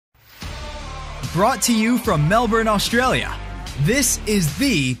Brought to you from Melbourne, Australia, this is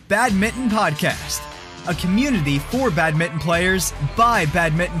the Badminton Podcast, a community for badminton players by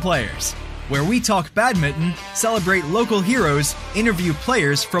badminton players, where we talk badminton, celebrate local heroes, interview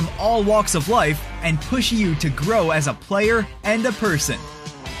players from all walks of life, and push you to grow as a player and a person.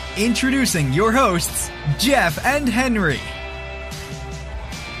 Introducing your hosts, Jeff and Henry.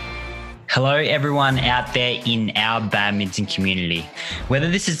 Hello everyone out there in our badminton community.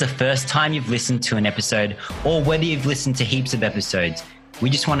 Whether this is the first time you've listened to an episode or whether you've listened to heaps of episodes, we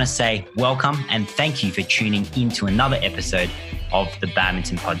just want to say welcome and thank you for tuning into another episode of the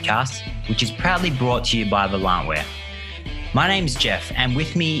Badminton Podcast, which is proudly brought to you by Volant. My name's Jeff and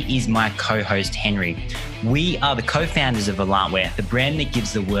with me is my co-host Henry. We are the co-founders of Volant, the brand that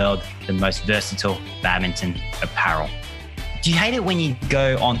gives the world the most versatile badminton apparel. Do you hate it when you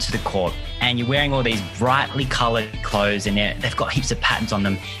go onto the court and you're wearing all these brightly coloured clothes and they've got heaps of patterns on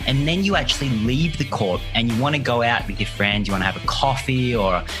them, and then you actually leave the court and you want to go out with your friends, you want to have a coffee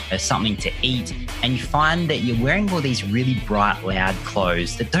or something to eat, and you find that you're wearing all these really bright, loud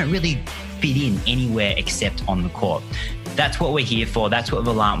clothes that don't really fit in anywhere except on the court? That's what we're here for. That's what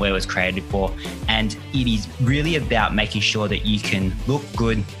Volant was created for. And it is really about making sure that you can look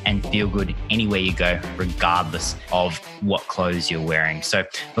good and feel good anywhere you go, regardless of what clothes you're wearing. So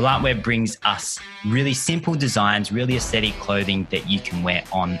Volant brings us really simple designs, really aesthetic clothing that you can wear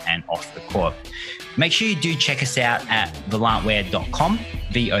on and off the court. Make sure you do check us out at volantwear.com,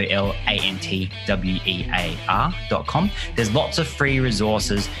 volantwear.com. There's lots of free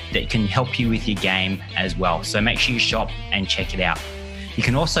resources that can help you with your game as well. So make sure you shop and check it out. You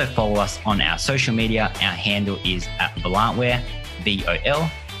can also follow us on our social media. Our handle is at volantwear, volantwear.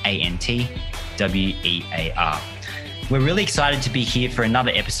 We're really excited to be here for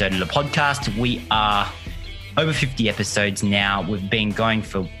another episode of the podcast. We are over 50 episodes now. We've been going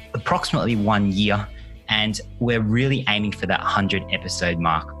for approximately 1 year, and we're really aiming for that 100 episode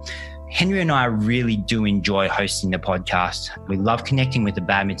mark. Henry and I really do enjoy hosting the podcast. We love connecting with the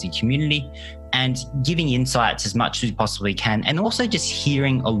badminton community and giving insights as much as we possibly can, and also just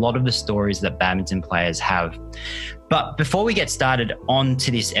hearing a lot of the stories that badminton players have. But before we get started on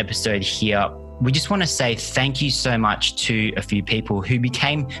to this episode here, we just want to say thank you so much to a few people who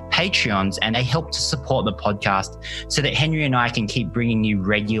became Patreons, and they helped to support the podcast so that Henry and I can keep bringing you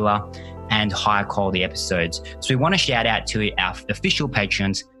regular and high quality episodes. So we want to shout out to our official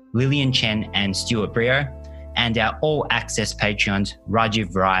Patreons, Lillian Chen and Stuart Brio, and our all access Patreons,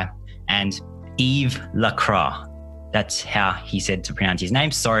 Rajiv Rai and Yves Lacroix. That's how he said to pronounce his name.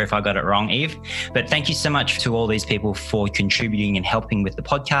 Sorry if I got it wrong, Eve. But thank you so much to all these people for contributing and helping with the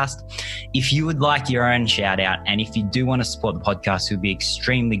podcast. If you would like your own shout out, and if you do want to support the podcast, we'd be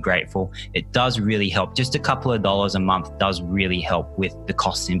extremely grateful. It does really help. Just a couple of dollars a month does really help with the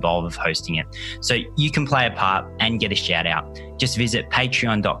costs involved of hosting it. So you can play a part and get a shout out. Just visit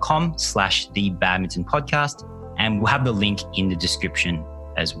patreon.com/the Badminton Podcast, and we'll have the link in the description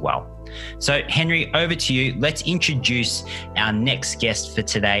as well. So Henry, over to you. Let's introduce our next guest for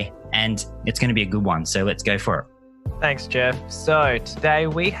today, and it's going to be a good one. So let's go for it. Thanks, Jeff. So today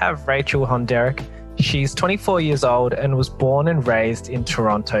we have Rachel Honderich. She's 24 years old and was born and raised in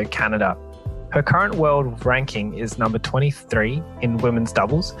Toronto, Canada. Her current world ranking is number 23 in women's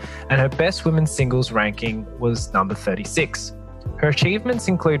doubles, and her best women's singles ranking was number 36. Her achievements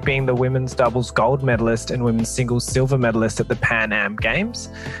include being the women's doubles gold medalist and women's singles silver medalist at the Pan Am Games.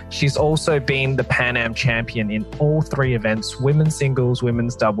 She's also been the Pan Am champion in all three events, women's singles,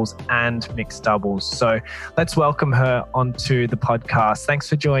 women's doubles, and mixed doubles. So let's welcome her onto the podcast. Thanks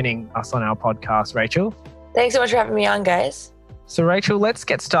for joining us on our podcast, Rachel. Thanks so much for having me on, guys. So Rachel, let's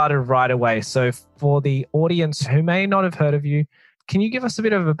get started right away. So for the audience who may not have heard of you, can you give us a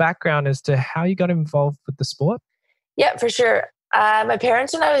bit of a background as to how you got involved with the sport? Yeah, for sure. My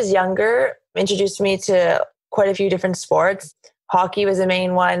parents, when I was younger, introduced me to quite a few different sports. Hockey was the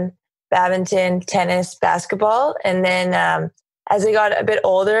main one, badminton, tennis, basketball. And then as I got a bit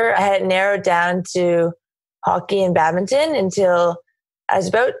older, I had it narrowed down to hockey and badminton until I was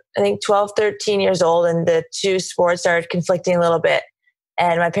about, 12, 13 years old. And the two sports started conflicting a little bit.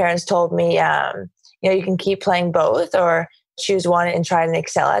 And my parents told me, you can keep playing both or choose one and try and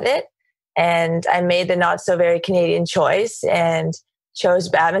excel at it. And I made the not so very Canadian choice and chose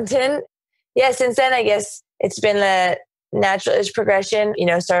badminton. Yeah, since then, I guess it's been a natural-ish progression.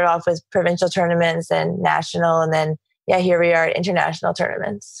 Started off with provincial tournaments and national, and then, here we are at international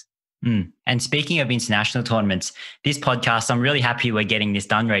tournaments. And speaking of international tournaments, this podcast, I'm really happy we're getting this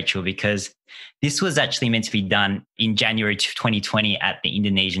done, Rachel, because this was actually meant to be done in January 2020 at the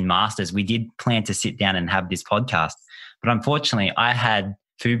Indonesian Masters. We did plan to sit down and have this podcast, but unfortunately, I had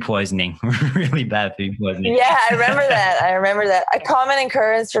food poisoning, really bad food poisoning. Yeah, I remember that. A common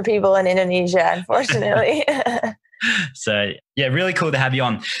occurrence for people in Indonesia, unfortunately. So yeah, really cool to have you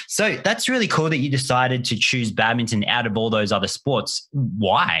on. So that's really cool that you decided to choose badminton out of all those other sports.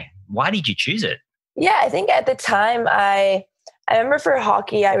 Why? Why did you choose it? Yeah, I think at the time I remember for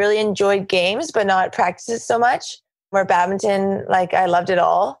hockey, I really enjoyed games, but not practices so much. Where badminton, like I loved it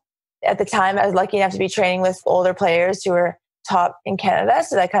all. At the time, I was lucky enough to be training with older players who were top in Canada.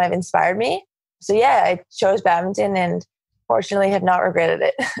 So that kind of inspired me. So yeah, I chose badminton and fortunately have not regretted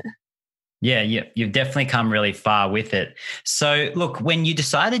it. Yeah, you've definitely come really far with it. So look, when you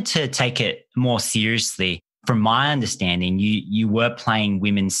decided to take it more seriously, from my understanding, you were playing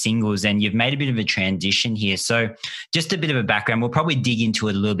women's singles and you've made a bit of a transition here. So just a bit of a background, we'll probably dig into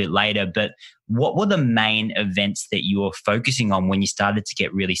it a little bit later, but what were the main events that you were focusing on when you started to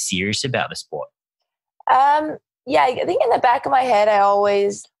get really serious about the sport? Yeah, I think in the back of my head, I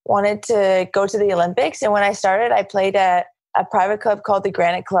always wanted to go to the Olympics. And when I started, I played at a private club called the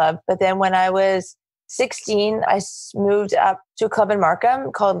Granite Club. But then when I was 16, I moved up to a club in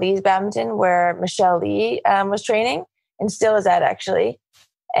Markham called Lee's Badminton, where Michelle Lee was training and still is at actually.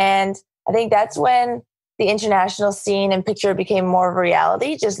 And I think that's when the international scene and picture became more of a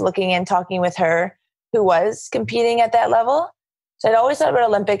reality, just looking and talking with her who was competing at that level. So I'd always thought about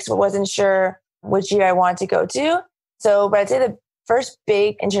Olympics, but wasn't sure which year I wanted to go to. So, but I'd say the first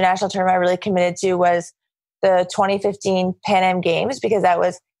big international tournament I really committed to was the 2015 Pan Am Games, because that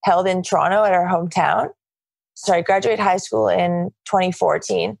was held in Toronto at our hometown. So I graduated high school in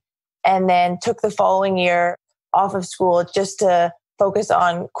 2014 and then took the following year off of school just to focus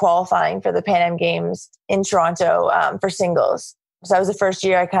on qualifying for the Pan Am Games in Toronto for singles. So that was the first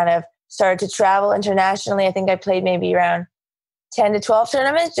year I kind of started to travel internationally. I think I played maybe around 10 to 12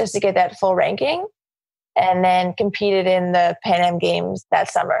 tournaments just to get that full ranking, and then competed in the Pan Am Games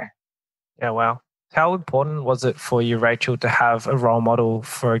that summer. Yeah, wow. How important was it for you, Rachel, to have a role model,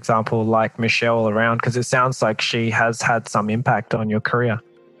 for example, like Michelle around? Because it sounds like she has had some impact on your career.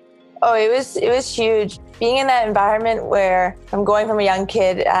 Oh, it was huge. Being in that environment where I'm going from a young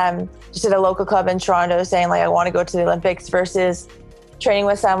kid, just at a local club in Toronto saying like, I want to go to the Olympics, versus training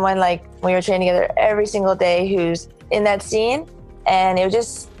with someone like we were training together every single day who's in that scene. And it was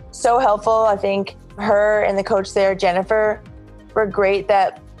just so helpful. I think her and the coach there, Jennifer, were great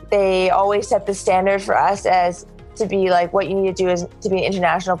that they always set the standard for us as to be like, what you need to do is to be an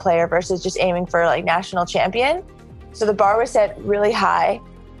international player versus just aiming for like national champion. So the bar was set really high.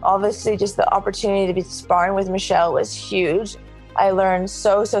 Obviously, just the opportunity to be sparring with Michelle was huge. I learned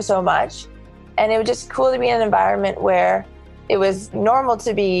so much. And it was just cool to be in an environment where it was normal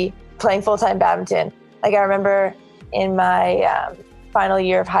to be playing full-time badminton. Like I remember in my final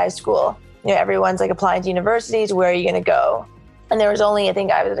year of high school, everyone's like applying to universities, where are you going to go? And there was only, I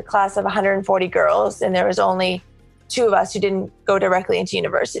think I was at a class of 140 girls, and there was only 2 of us who didn't go directly into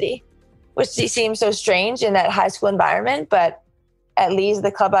university, which seems so strange in that high school environment. But at least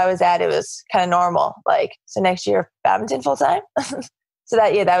the club I was at, it was kind of normal. Like, so next year, badminton full time. So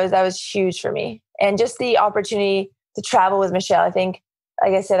that was huge for me. And just the opportunity to travel with Michelle. I think,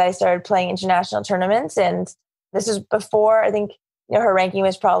 like I said, I started playing international tournaments, and this was before, I think, her ranking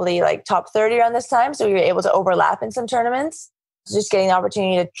was probably like top 30 around this time. So we were able to overlap in some tournaments. So just getting the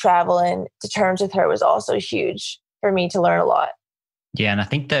opportunity to travel and to terms with her was also huge for me to learn a lot. Yeah, and I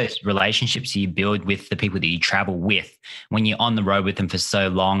think those relationships you build with the people that you travel with, when you're on the road with them for so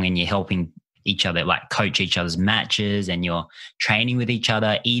long and you're helping each other, like coach each other's matches, and you're training with each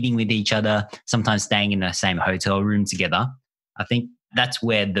other, eating with each other, sometimes staying in the same hotel room together, I think that's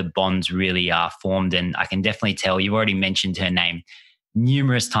where the bonds really are formed. And I can definitely tell, you've already mentioned her name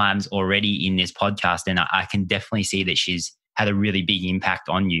numerous times already in this podcast, and I can definitely see that she's had a really big impact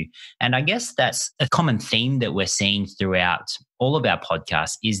on you. And I guess that's a common theme that we're seeing throughout all of our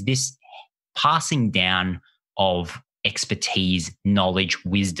podcasts, is this passing down of expertise, knowledge,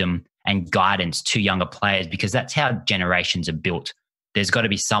 wisdom, and guidance to younger players, because that's how generations are built. There's got to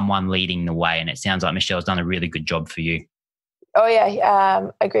be someone leading the way. And it sounds like Michelle's done a really good job for you. Oh yeah,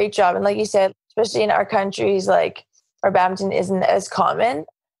 a great job. And like you said, especially in our countries, like where badminton isn't as common,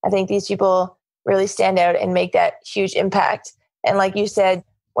 I think these people really stand out and make that huge impact. And like you said,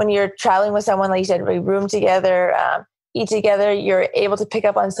 when you're traveling with someone, like you said, we room together, eat together, you're able to pick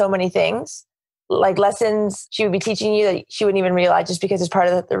up on so many things, like lessons she would be teaching you that she wouldn't even realize, just because it's part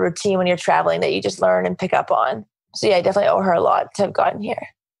of the routine when you're traveling that you just learn and pick up on. So yeah, I definitely owe her a lot to have gotten here.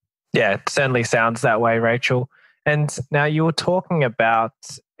 Yeah, it certainly sounds that way, Rachel. And now you were talking about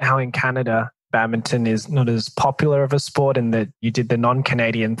how in Canada, badminton is not as popular of a sport, and that you did the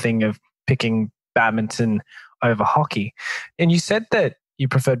non-Canadian thing of picking badminton over hockey. And you said that you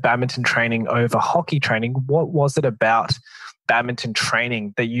preferred badminton training over hockey training. What was it about badminton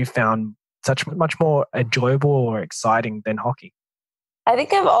training that you found much more enjoyable or exciting than hockey? I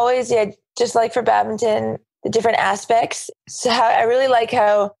think I've always, just like for badminton, the different aspects. So I really like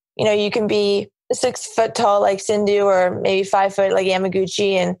how, you can be 6 foot tall like Sindhu or maybe 5 foot like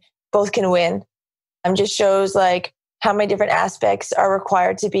Yamaguchi and both can win. Just shows like how many different aspects are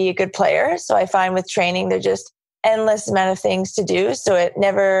required to be a good player. So I find with training, there's just endless amount of things to do. So it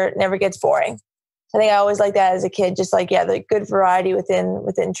never gets boring. I think I always like that as a kid, just like, the good variety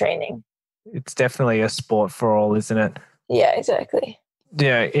within training. It's definitely a sport for all, isn't it? Yeah, exactly.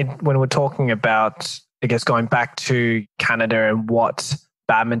 Yeah. When we're talking about, I guess, going back to Canada and what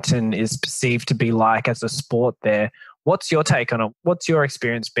badminton is perceived to be like as a sport there, what's your take on it? What's your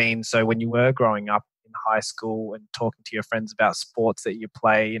experience been? So when you were growing up in high school and talking to your friends about sports that you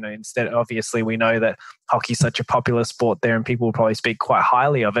play, instead, obviously we know that hockey's such a popular sport there and people will probably speak quite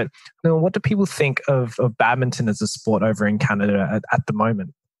highly of it. What do people think of badminton as a sport over in Canada at the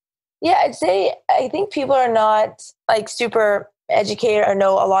moment? Yeah, I'd say I think people are not like super educated or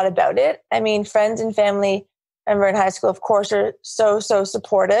know a lot about it. I mean, friends and family, I remember in high school, of course, are so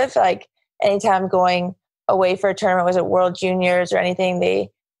supportive. Like anytime going away for a tournament, was it World Juniors or anything,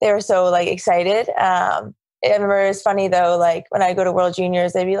 they were so like excited. I remember it was funny though, like when I go to World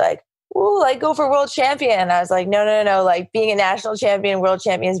Juniors, they'd be like, "Ooh, like go for world champion." And I was like, no. Like being a national champion, world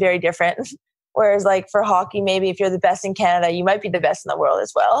champion is very different. Whereas like for hockey, maybe if you're the best in Canada, you might be the best in the world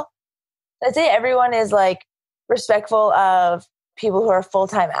as well. I'd say everyone is like respectful of people who are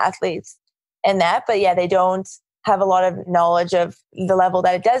full-time athletes and that, but they don't have a lot of knowledge of the level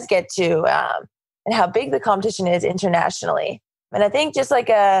that it does get to and how big the competition is internationally. And I think just like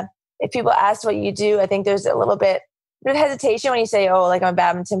if people ask what you do, I think there's a little bit of hesitation when you say, "Oh, like I'm a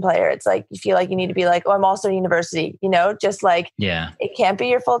badminton player." It's like you feel like you need to be like, "Oh, I'm also a university," just like it can't be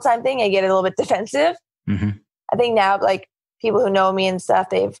your full-time thing. I get a little bit defensive. Mm-hmm. I think now like people who know me and stuff,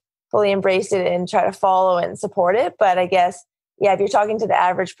 they've fully embraced it and try to follow and support it. But I guess, if you're talking to the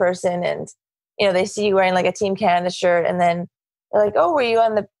average person and, they see you wearing like a Team Canada shirt and then they're like, "Oh, were you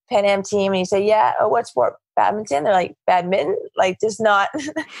on the Pan Am team?" And you say, "Yeah." "Oh, what sport?" "Badminton." They're like, "Badminton?" Like just not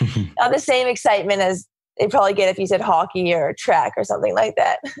the same excitement as they probably get if you said hockey or track or something like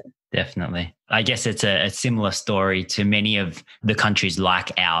that. Definitely. I guess it's a similar story to many of the countries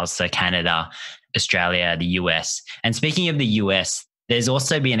like ours. So Canada, Australia, the US. And speaking of the US, there's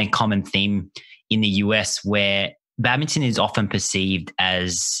also been a common theme in the US where badminton is often perceived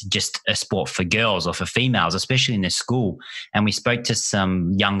as just a sport for girls or for females, especially in the school. And we spoke to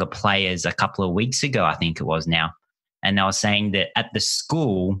some younger players a couple of weeks ago, I think it was now. And they were saying that at the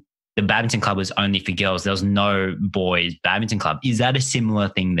school, the badminton club was only for girls. There was no boys badminton club. Is that a similar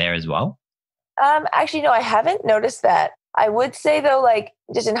thing there as well? Actually, no, I haven't noticed that. I would say though, like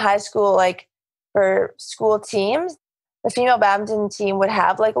just in high school, like for school teams, the female badminton team would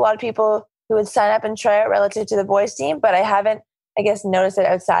have like a lot of people who would sign up and try out relative to the boys team, but I haven't, I guess, noticed it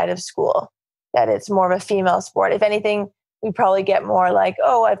outside of school that it's more of a female sport. If anything, we probably get more like,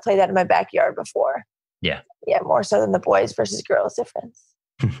 "Oh, I played that in my backyard before." Yeah, more so than the boys versus girls difference.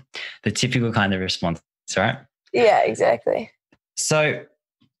 The typical kind of response, right? Yeah, exactly. So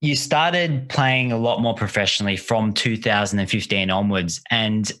you started playing a lot more professionally from 2015 onwards.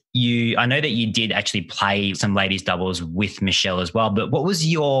 And I know that you did actually play some ladies doubles with Michelle as well, but what was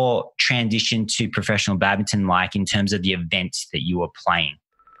your transition to professional badminton like in terms of the events that you were playing?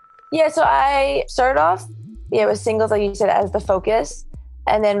 Yeah, so I started off, with singles, like you said, as the focus.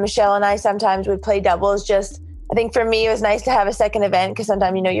 And then Michelle and I sometimes would play doubles. I think for me, it was nice to have a second event because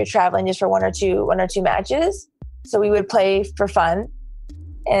sometimes, you're traveling just for one or two matches. So we would play for fun.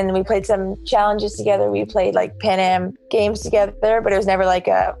 And we played some challenges together. We played like Pan Am games together, but it was never like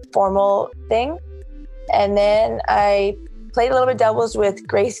a formal thing. And then I played a little bit doubles with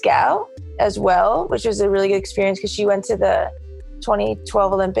Grace Gao as well, which was a really good experience because she went to the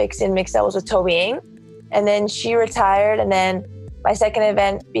 2012 Olympics in mixed doubles with Toby Ing. And then she retired. And then my second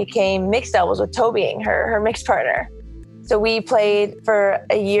event became mixed doubles with Toby Ing, her mixed partner. So we played for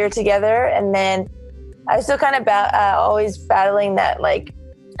a year together. And then I was still kind of always battling that, like,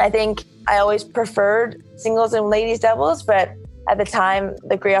 I think I always preferred singles and ladies doubles, but at the time,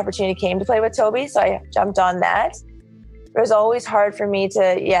 the great opportunity came to play with Toby, so I jumped on that. It was always hard for me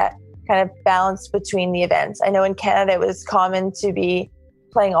to, kind of balance between the events. I know in Canada, it was common to be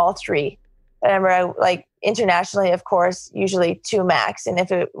playing all three. I remember, internationally, of course, usually 2 max, and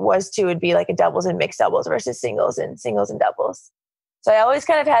if it was 2, it'd be like a doubles and mixed doubles versus singles and doubles. So I always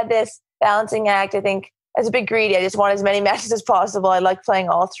kind of had this balancing act. I think I was a bit greedy. I just wanted as many matches as possible. I liked playing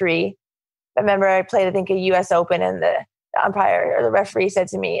all three. I remember I played, I think, a US Open and the the umpire or the referee said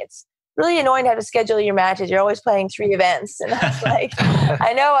to me, it's really annoying to have to schedule your matches. You're always playing 3 events. And I was like,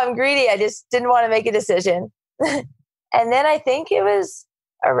 I know I'm greedy. I just didn't want to make a decision. And then I think it was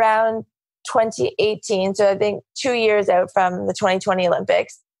around 2018. So I think 2 years out from the 2020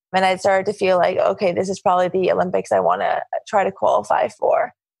 Olympics. And I started to feel like, okay, this is probably the Olympics I want to try to qualify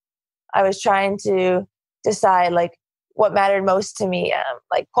for. I was trying to decide like what mattered most to me,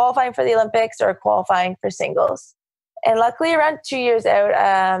 like qualifying for the Olympics or qualifying for singles. And luckily around 2 years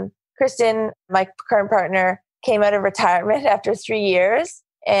out, Kristen, my current partner, came out of retirement after 3 years,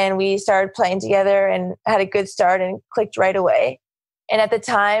 and we started playing together and had a good start and clicked right away. And at the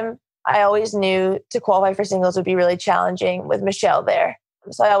time, I always knew to qualify for singles would be really challenging with Michelle there.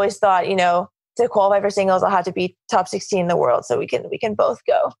 So I always thought, to qualify for singles, I'll have to be top 16 in the world so we can both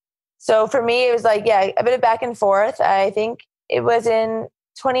go. So for me, it was like, a bit of back and forth. I think it was in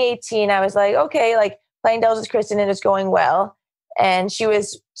 2018, I was like, okay, like playing doubles with Kristen and it's going well. And she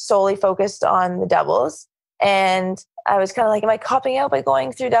was solely focused on the doubles. And I was kind of like, am I copping out by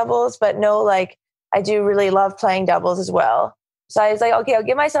going through doubles? But no, like I do really love playing doubles as well. So I was like, okay, I'll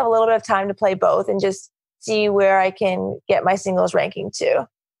give myself a little bit of time to play both and just see where I can get my singles ranking to.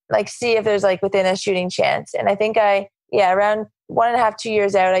 Like see if there's like within a shooting chance. And I think around 1.5, 2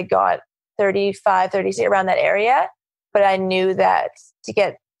 years out, I got 35, 36 around that area. But I knew that to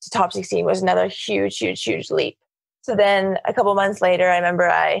get to top 16 was another huge, huge, huge leap. So then a couple months later, I remember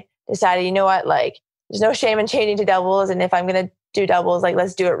I decided, you know what, like there's no shame in changing to doubles. And if I'm going to do doubles, like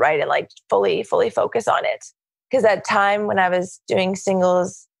let's do it right and like fully focus on it. Because that time when I was doing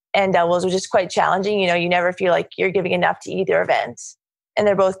singles and doubles was just quite challenging. You never feel like you're giving enough to either event. And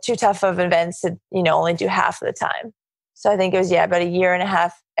they're both too tough of events to, only do half of the time. So I think it was, about 1.5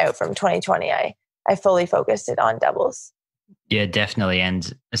 years out from 2020, I fully focused it on doubles. Yeah, definitely.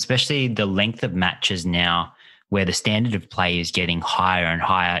 And especially the length of matches now where the standard of play is getting higher and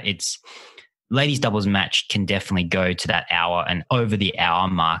higher. It's ladies doubles match can definitely go to that hour and over the hour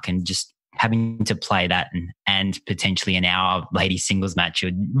mark, and just having to play that and potentially an hour ladies singles match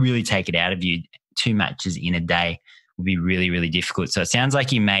would really take it out of you. 2 matches in a day would be really, really difficult. So it sounds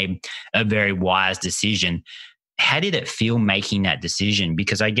like you made a very wise decision. How did it feel making that decision?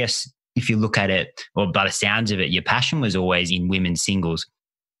 Because I guess if you look at it, or by the sounds of it, your passion was always in women's singles.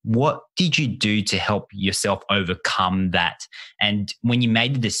 What did you do to help yourself overcome that? And when you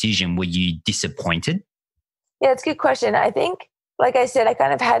made the decision, were you disappointed? Yeah, it's a good question. I think, like I said, I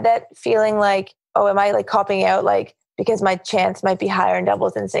kind of had that feeling like, oh, am I like copping out like because my chance might be higher in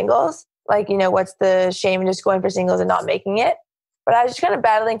doubles than singles? Like, what's the shame in just going for singles and not making it? But I was just kind of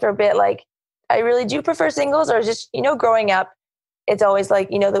battling for a bit. Like, I really do prefer singles, or just, growing up, it's always like,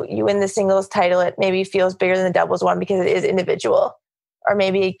 you win the singles title, it maybe feels bigger than the doubles one because it is individual, or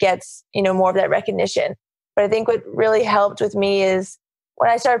maybe it gets, more of that recognition. But I think what really helped with me is when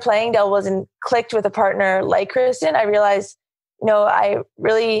I started playing doubles and clicked with a partner like Kristen, I realized, I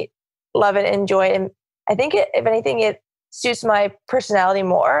really love it and enjoy it. And I think if anything, it suits my personality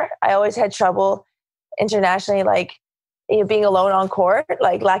more. I always had trouble internationally, like being alone on court,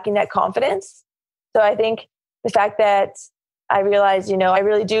 like lacking that confidence. So I think the fact that I realized, I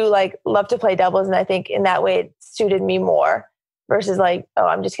really do like love to play doubles. And I think in that way it suited me more versus like, oh,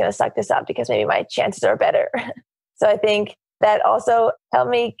 I'm just going to suck this up because maybe my chances are better. So I think that also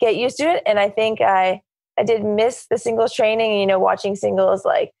helped me get used to it. And I think I did miss the singles training, watching singles,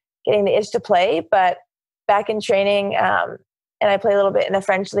 like getting the itch to play. But back in training, and I play a little bit in the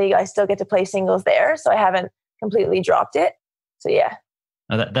French league, I still get to play singles there. So I haven't completely dropped it. So yeah.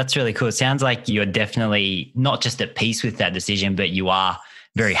 Oh, that's really cool. It sounds like you're definitely not just at peace with that decision, but you are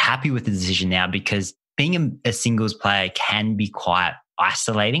very happy with the decision now, because being a singles player can be quite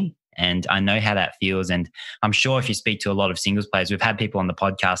isolating. And I know how that feels. And I'm sure if you speak to a lot of singles players, we've had people on the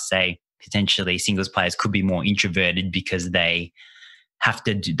podcast say potentially singles players could be more introverted because they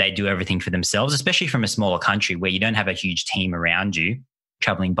do everything for themselves, especially from a smaller country where you don't have a huge team around you,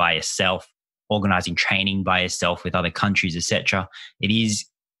 traveling by yourself, organizing training by yourself with other countries, etc. It is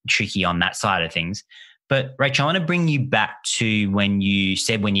tricky on that side of things. But Rachel, I want to bring you back to when you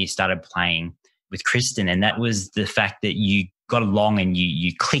started playing with Kristen, and that was the fact that you got along and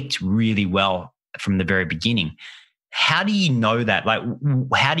you clicked really well from the very beginning. How do you know that? Like,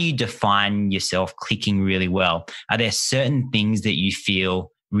 how do you define yourself clicking really well? Are there certain things that you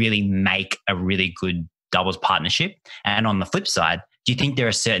feel really make a really good doubles partnership? And on the flip side, do you think there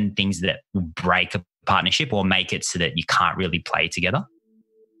are certain things that will break a partnership or make it so that you can't really play together?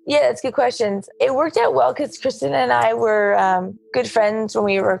 Yeah, that's good questions. It worked out well because Kristen and I were good friends when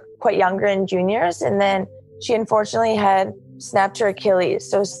we were quite younger and juniors. And then she unfortunately had snapped her Achilles,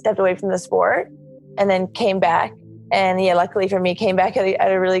 so stepped away from the sport and then came back. And yeah, luckily for me, came back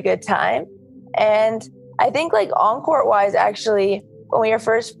at a really good time. And I think like on-court wise, actually, when we were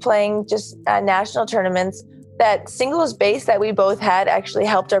first playing just national tournaments, that singles base that we both had actually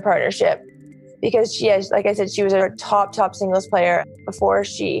helped our partnership. Because she has, like I said, she was our top singles player before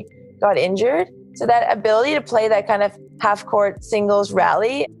she got injured. So that ability to play that kind of half-court singles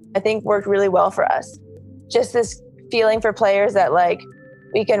rally, I think worked really well for us. Just this feeling for players that like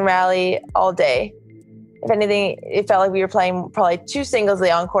we can rally all day. If anything, it felt like we were playing probably two singles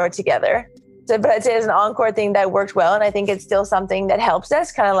the on-court together. So, but I'd say it's an on-court thing that worked well. And I think it's still something that helps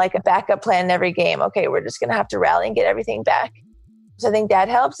us, kind of like a backup plan in every game. Okay, we're just going to have to rally and get everything back. So I think that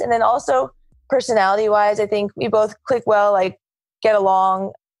helps. And then also personality-wise, I think we both click well, like get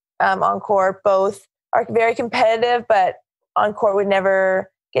along on court. Both are very competitive, but on court would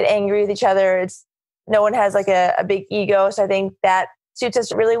never get angry with each other. No one has like a big ego. So I think that suits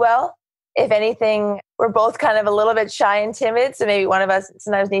us really well. If anything, we're both kind of a little bit shy and timid. So maybe one of us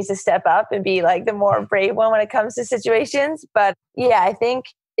sometimes needs to step up and be like the more brave one when it comes to situations. But yeah, I think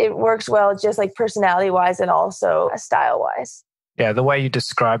it works well just like personality-wise and also style-wise. Yeah, the way you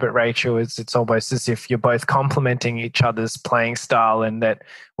describe it, Rachel, is it's almost as if you're both complementing each other's playing style, and that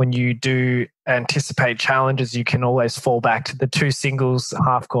when you do anticipate challenges, you can always fall back to the two singles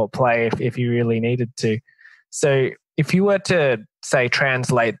half-court play if you really needed to. So if you were to, say,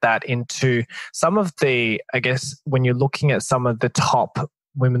 translate that into some of the, I guess, when you're looking at some of the top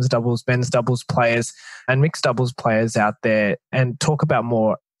women's doubles, men's doubles players and mixed doubles players out there, and talk about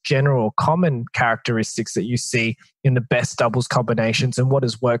more general common characteristics that you see in the best doubles combinations and what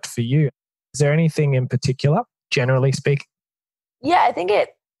has worked for you. Is there anything in particular, generally speaking? Yeah, I think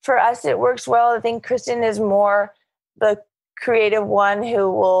for us, it works well. I think Kristen is more the creative one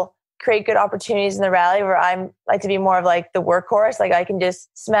who will create good opportunities in the rally, where I'm like to be more of like the workhorse. Like I can just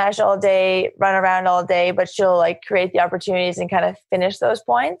smash all day, run around all day, but she'll like create the opportunities and kind of finish those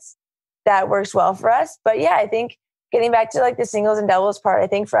points. That works well for us. But yeah, I think getting back to like the singles and doubles part, I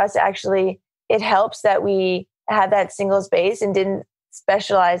think for us actually, it helps that we had that singles base and didn't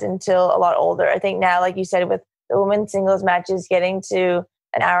specialize until a lot older. I think now, like you said, with the women's singles matches getting to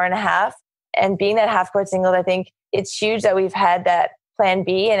an hour and a half and being that half court singles, I think it's huge that we've had that plan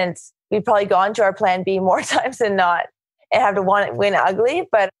B, and we've probably gone to our plan B more times than not and have to win ugly.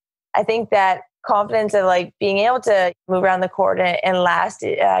 But I think that confidence of like being able to move around the court and last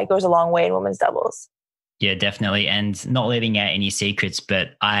goes a long way in women's doubles. Yeah, definitely. And not letting out any secrets,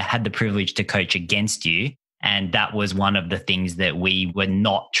 but I had the privilege to coach against you. And that was one of the things that we were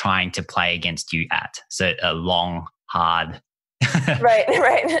not trying to play against you at. So a long, hard,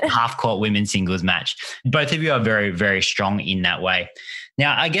 right. half-court women's singles match. Both of you are very, very strong in that way.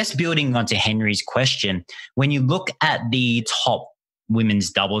 Now, I guess building onto Henry's question, when you look at the top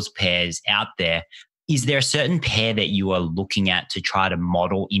women's doubles pairs out there, is there a certain pair that you are looking at to try to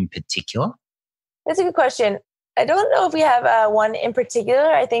model in particular? That's a good question. I don't know if we have one in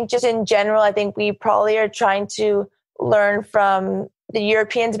particular. I think just in general, I think we probably are trying to learn from the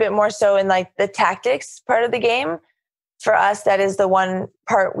Europeans a bit more so in like the tactics part of the game. For us, that is the one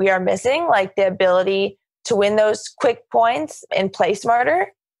part we are missing, like the ability to win those quick points and play smarter.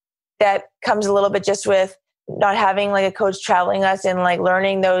 That comes a little bit just with not having like a coach traveling us and like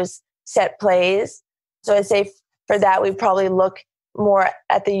learning those set plays. So I'd say for that, we probably look more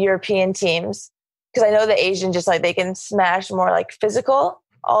at the European teams. Because I know the Asian just like they can smash more like physical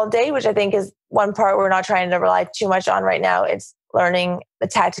all day, which I think is one part we're not trying to rely too much on right now. It's learning the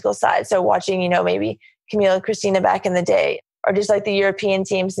tactical side. So watching, maybe Camila and Christina back in the day, or just like the European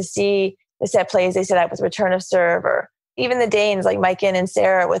teams to see the set plays they set up with return of serve, or even the Danes like Maiken and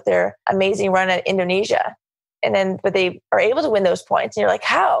Sarah with their amazing run at Indonesia. But they are able to win those points. And you're like,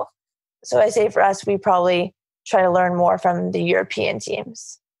 how? So I say for us, we probably try to learn more from the European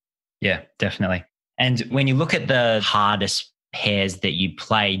teams. Yeah, definitely. And when you look at the hardest pairs that you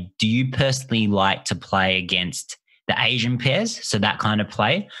play, do you personally like to play against the Asian pairs, so that kind of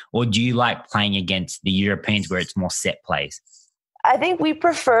play, or do you like playing against the Europeans where it's more set plays? I think we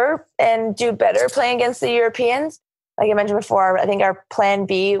prefer and do better playing against the Europeans. Like I mentioned before, I think our plan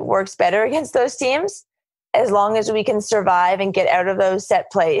B works better against those teams. As long as we can survive and get out of those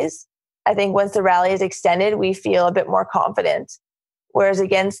set plays, I think once the rally is extended, we feel a bit more confident. Whereas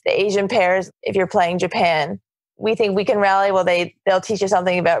against the Asian pairs, if you're playing Japan, we think we can rally. Well, they'll teach you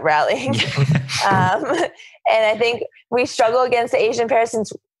something about rallying. And I think we struggle against the Asian pairs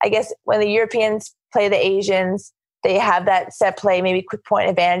since I guess when the Europeans play the Asians, they have that set play, maybe quick point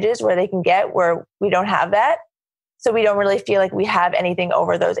advantages where they can get where we don't have that. So we don't really feel like we have anything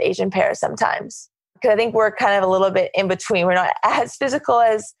over those Asian pairs sometimes. Because I think we're kind of a little bit in between. We're not as physical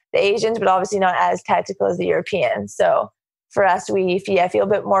as the Asians, but obviously not as tactical as the Europeans. So for us, we feel a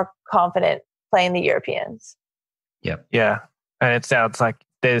bit more confident playing the Europeans. Yep. Yeah. And it sounds like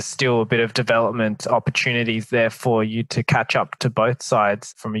there's still a bit of development opportunities there for you to catch up to both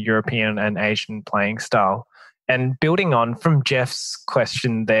sides from a European and Asian playing style. And building on from Jeff's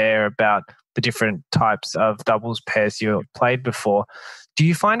question there about the different types of doubles pairs you've played before, do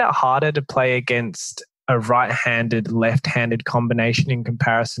you find it harder to play against a right-handed, left-handed combination in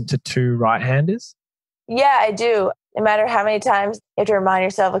comparison to two right-handers? Yeah, I do. No matter how many times you have to remind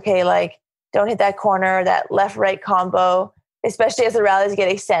yourself, okay, like don't hit that corner, that left-right combo, especially as the rallies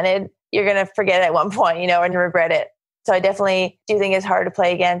get extended, you're going to forget it at one point, and regret it. So I definitely do think it's hard to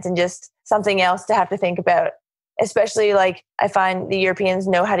play against and just something else to have to think about. Especially like I find the Europeans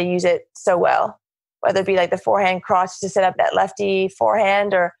know how to use it so well, whether it be like the forehand cross to set up that lefty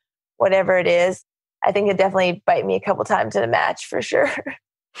forehand or whatever it is. I think it definitely bite me a couple times in a match for sure.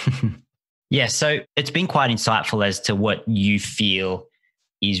 Yeah, so it's been quite insightful as to what you feel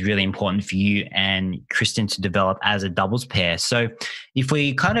is really important for you and Kristen to develop as a doubles pair. So if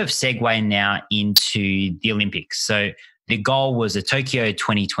we kind of segue now into the Olympics. So the goal was the Tokyo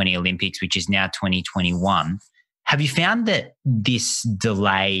 2020 Olympics, which is now 2021. Have you found that this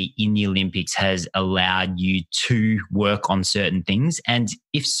delay in the Olympics has allowed you to work on certain things? And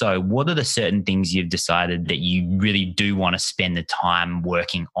if so, what are the certain things you've decided that you really do want to spend the time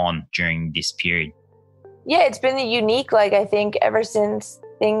working on during this period? Yeah, it's been unique. Like I think ever since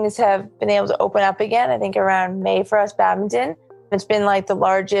things have been able to open up again, I think around May for us badminton, it's been like the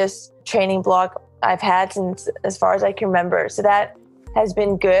largest training block I've had since as far as I can remember. So that has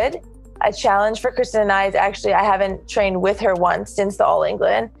been good. A challenge for Kristen and I is actually I haven't trained with her once since the All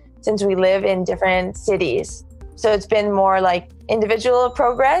England, since we live in different cities. So it's been more like individual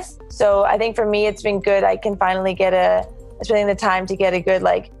progress. So I think for me, it's been good. I can finally get spending the time to get a good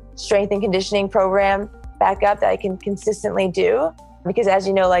like strength and conditioning program back up that I can consistently do. Because as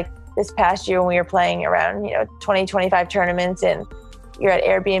you know, like this past year when we were playing around, 20, 25 tournaments and you're at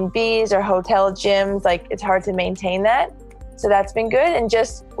Airbnbs or hotel gyms, like it's hard to maintain that. So that's been good. And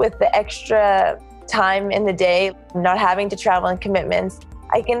just with the extra time in the day, not having to travel and commitments,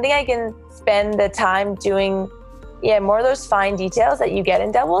 I can spend the time doing, more of those fine details that you get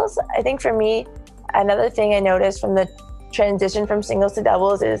in doubles. I think for me, another thing I noticed from the transition from singles to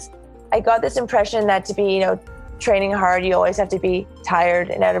doubles is I got this impression that to be, training hard, you always have to be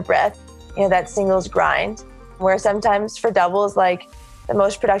tired and out of breath, that singles grind. Where sometimes for doubles, like the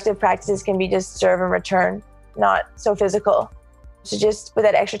most productive practices can be just serve and return, not so physical. So just with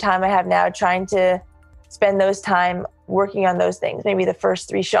that extra time I have now, trying to spend those time working on those things, maybe the first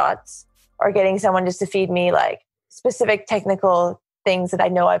 3 shots, or getting someone just to feed me like specific technical things that I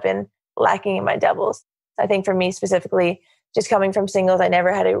know I've been lacking in my doubles. I think for me specifically, just coming from singles, I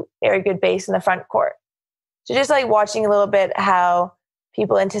never had a very good base in the front court. So just like watching a little bit how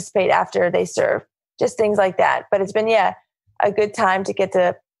people anticipate after they serve, just things like that. But it's been, a good time to get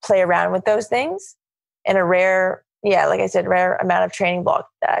to play around with those things and a rare amount of training block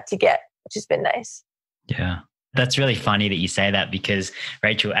to get, which has been nice. Yeah. That's really funny that you say that because,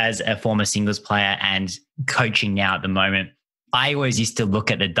 Rachel, as a former singles player and coaching now at the moment, I always used to look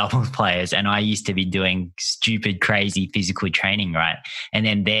at the doubles players and I used to be doing stupid, crazy physical training, right? And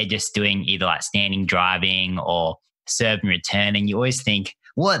then they're just doing either like standing driving or serve and return. And you always think,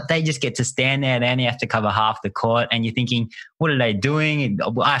 what? They just get to stand there and then you have to cover half the court. And you're thinking, what are they doing?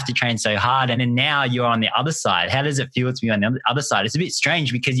 I have to train so hard. And then now you're on the other side. How does it feel to be on the other side? It's a bit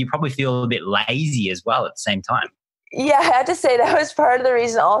strange because you probably feel a bit lazy as well at the same time. Yeah, I have to say that was part of the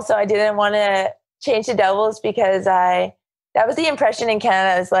reason also I didn't want to change to doubles because that was the impression in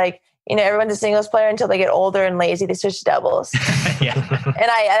Canada. It's like, everyone's a singles player until they get older and lazy. They switch to doubles. Yeah. And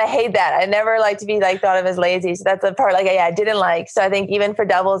I hate that. I never like to be like thought of as lazy. So that's the part I didn't like. So I think even for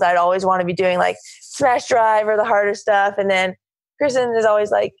doubles, I'd always want to be doing like smash drive or the harder stuff. And then Kristen is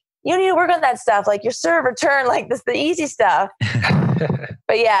always like, you need to work on that stuff. Like your serve return, like this, the easy stuff.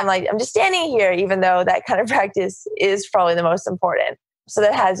 But I'm just standing here, even though that kind of practice is probably the most important. So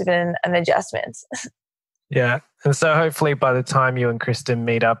that has been an adjustment. Yeah. And so hopefully by the time you and Kristen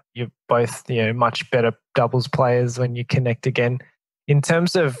meet up, you're both, much better doubles players when you connect again. In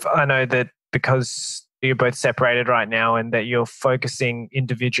terms of, I know that because you're both separated right now and that you're focusing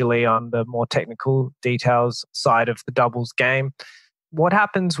individually on the more technical details side of the doubles game, what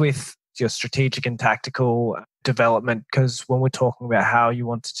happens with your strategic and tactical development? Because when we're talking about how you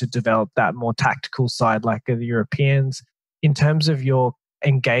wanted to develop that more tactical side like the Europeans, in terms of your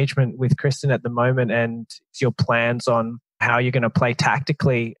engagement with Kristen at the moment and your plans on how you're going to play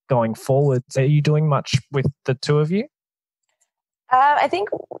tactically going forward. Are you doing much with the two of you? I think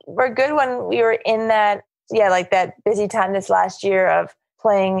we're good when we were in that, like that busy time this last year of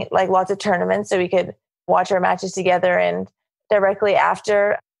playing like lots of tournaments so we could watch our matches together and directly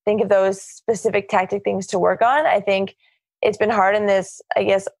after think of those specific tactic things to work on. I think it's been hard in this, I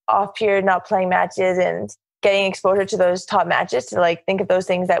guess, off period, not playing matches and getting exposure to those top matches to like think of those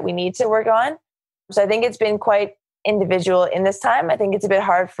things that we need to work on. So I think it's been quite individual in this time. I think it's a bit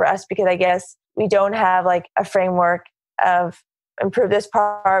hard for us because I guess we don't have like a framework of improve this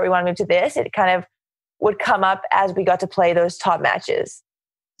part, we want to move to this. It kind of would come up as we got to play those top matches.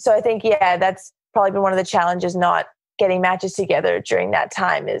 So I think, that's probably been one of the challenges, not getting matches together during that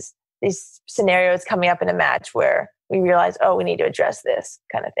time, is these scenarios coming up in a match where we realize, we need to address this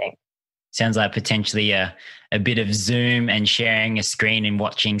kind of thing. Sounds like potentially a bit of Zoom and sharing a screen and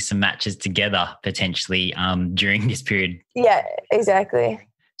watching some matches together potentially during this period. Yeah, exactly.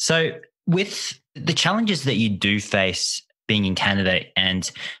 So with the challenges that you do face being in Canada,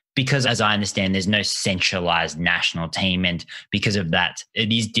 and because as I understand, there's no centralized national team, and because of that,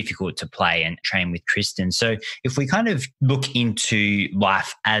 it is difficult to play and train with Kristen. So if we kind of look into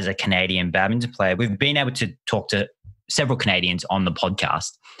life as a Canadian badminton player, we've been able to talk to several Canadians on the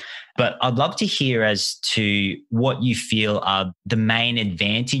podcast, but I'd love to hear as to what you feel are the main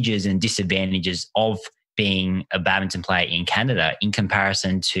advantages and disadvantages of being a badminton player in Canada in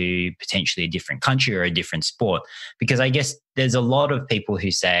comparison to potentially a different country or a different sport. Because I guess there's a lot of people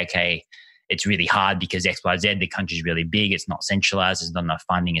who say, okay, it's really hard because X, Y, Z, the country's really big, it's not centralized, there's not enough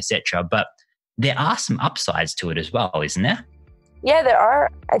funding, etc. But there are some upsides to it as well, isn't there? Yeah, there are.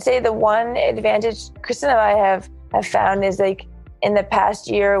 I'd say the one advantage Kristen and I have found is like in the past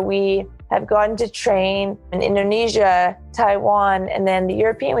year, we have gotten to train in Indonesia, Taiwan, and then the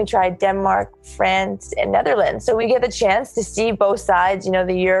European, we tried Denmark, France, and Netherlands. So we get the chance to see both sides,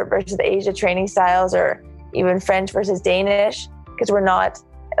 the Europe versus the Asia training styles, or even French versus Danish, because we're not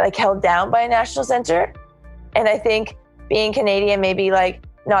like held down by a national center. And I think being Canadian, maybe like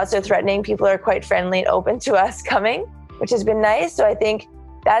not so threatening, people are quite friendly and open to us coming, which has been nice. So I think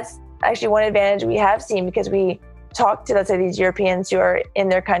that's actually one advantage we have seen, because we talk to, let's say, these Europeans who are in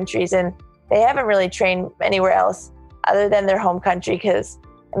their countries and they haven't really trained anywhere else other than their home country, because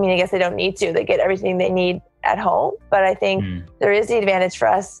I guess they don't need to. They get everything they need at home. But I think there is the advantage for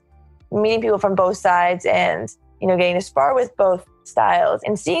us meeting people from both sides and, getting to spar with both styles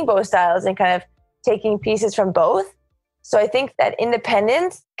and seeing both styles and kind of taking pieces from both. So I think that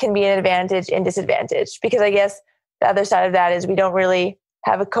independence can be an advantage and disadvantage, because I guess the other side of that is we don't really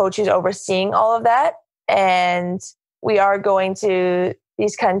have a coach who's overseeing all of that. And we are going to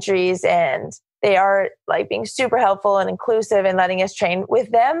these countries and they are like being super helpful and inclusive and letting us train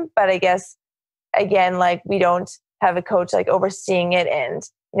with them. But I guess, again, like we don't have a coach like overseeing it and,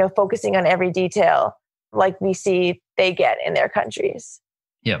 focusing on every detail like we see they get in their countries.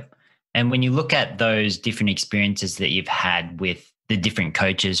 Yep. And when you look at those different experiences that you've had with the different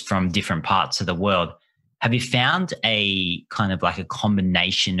coaches from different parts of the world, have you found a kind of like a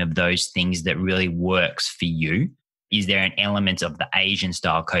combination of those things that really works for you? Is there an element of the Asian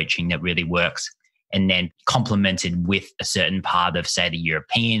style coaching that really works and then complemented with a certain part of, say, the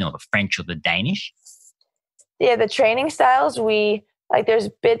European or the French or the Danish? Yeah, the training styles, there's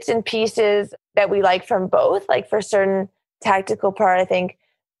bits and pieces that we like from both. Like for certain tactical part, I think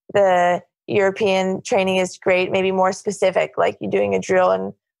the European training is great, maybe more specific, like you're doing a drill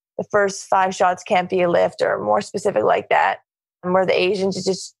and the first 5 shots can't be a lift, or more specific like that. Where the Asians is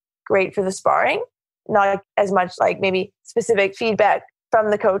just great for the sparring, not as much like maybe specific feedback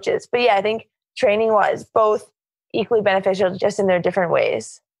from the coaches. But yeah, I think training wise, both equally beneficial, just in their different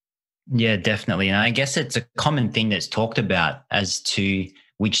ways. Yeah, definitely. And I guess it's a common thing that's talked about as to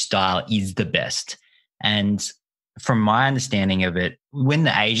which style is the best. And from my understanding of it, when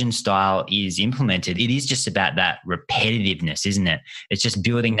the Asian style is implemented, it is just about that repetitiveness, isn't it? It's just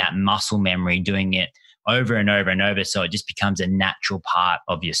building that muscle memory, doing it over and over and over. So it just becomes a natural part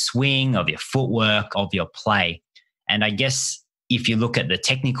of your swing, of your footwork, of your play. And I guess if you look at the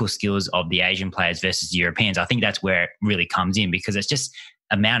technical skills of the Asian players versus the Europeans, I think that's where it really comes in, because it's just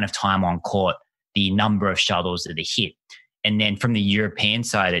amount of time on court, the number of shuttles that are hit. And then from the European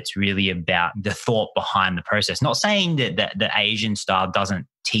side, it's really about the thought behind the process. Not saying that the Asian style doesn't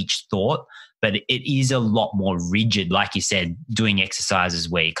teach thought, but it is a lot more rigid. Like you said, doing exercises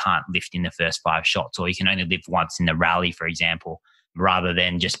where you can't lift in the first 5 shots, or you can only lift once in the rally, for example, rather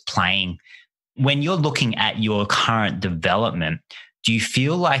than just playing. When you're looking at your current development, do you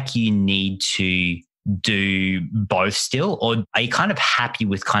feel like you need to do both still, or are you kind of happy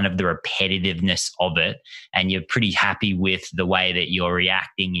with kind of the repetitiveness of it, and you're pretty happy with the way that you're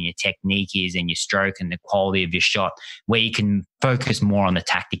reacting and your technique is and your stroke and the quality of your shot, where you can focus more on the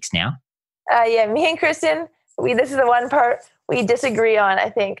tactics now? Yeah, me and Kristen, this is the one part we disagree on, I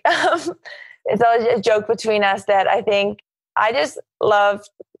think. It's always a joke between us that I think I just love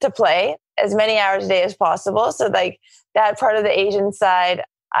to play as many hours a day as possible. So like that part of the Asian side,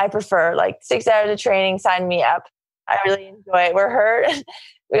 I prefer. Like 6 hours of training, sign me up. I really enjoy it. Where her,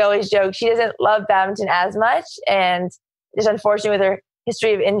 we always joke, she doesn't love badminton as much. And just unfortunately with her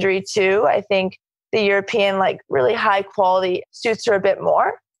history of injury too, I think the European, like really high quality suits her a bit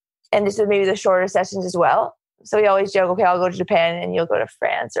more. And just maybe the shorter sessions as well. So we always joke, okay, I'll go to Japan and you'll go to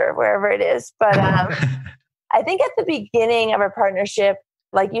France or wherever it is. But I think at the beginning of our partnership,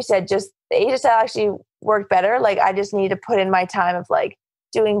 like you said, just the Asia style actually worked better. Like I just need to put in my time of like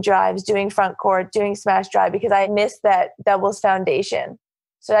doing drives, doing front court, doing smash drive, because I missed that doubles foundation.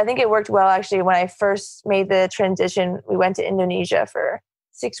 So I think it worked well actually when I first made the transition. We went to Indonesia for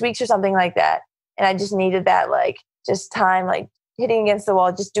 6 weeks or something like that. And I just needed that like just time, like hitting against the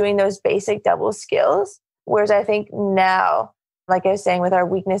wall, just doing those basic double skills. Whereas I think now, like I was saying, with our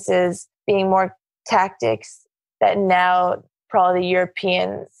weaknesses being more tactics, that now probably the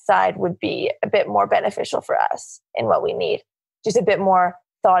European side would be a bit more beneficial for us in what we need. Just a bit more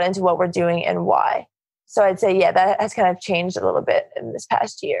thought into what we're doing and why. So I'd say, yeah, that has kind of changed a little bit in this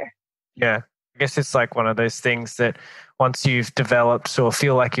past year. Yeah. I guess it's like one of those things that once you've developed or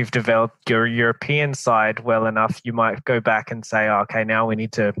feel like you've developed your European side well enough, you might go back and say, oh, okay, now we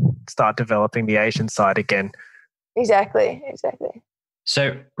need to start developing the Asian side again. Exactly.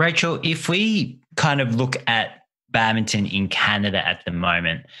 So, Rachel, if we kind of look at badminton in Canada at the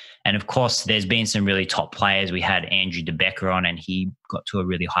moment, and of course, there's been some really top players. We had Andrew De Becker on and he got to a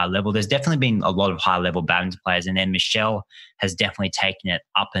really high level. There's definitely been a lot of high level badminton players. And then Michelle has definitely taken it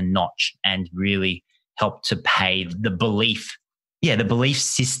up a notch and really helped to pave the belief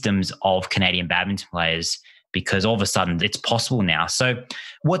systems of Canadian badminton players, because all of a sudden it's possible now. So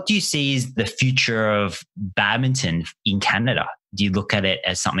what do you see is the future of badminton in Canada? Do you look at it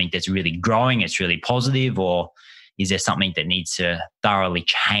as something that's really growing, it's really positive, or is there something that needs to thoroughly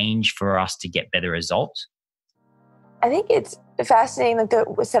change for us to get better results? I think it's fascinating that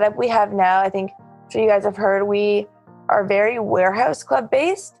the setup we have now. I think I'm sure you guys have heard, we are very warehouse club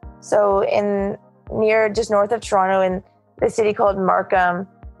based. So just north of Toronto in the city called Markham,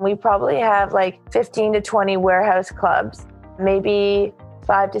 we probably have like 15 to 20 warehouse clubs, maybe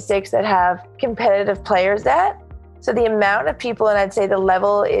 5 to 6 that have competitive players at. So the amount of people, and I'd say the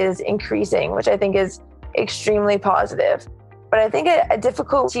level is increasing, which I think is extremely positive. But I think a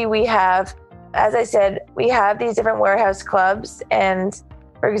difficulty we have, as I said, we have these different warehouse clubs. And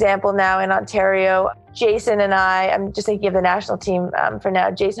for example, now in Ontario, Jason and I'm just thinking of the national team for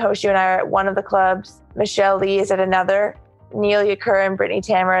now. Jason Hoshio and I are at one of the clubs. Michelle Lee is at another. Neil Yakura and Brittany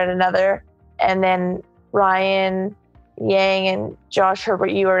Tammer at another. And then Ryan Yang and Josh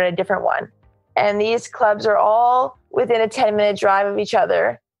Herbert, you are at a different one. And these clubs are all within a 10-minute drive of each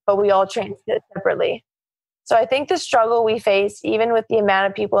other, but we all train separately. So I think the struggle we face, even with the amount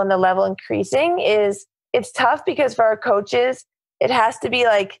of people and the level increasing, is it's tough because for our coaches, it has to be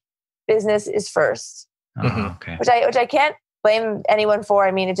like business is first, okay. which I can't blame anyone for.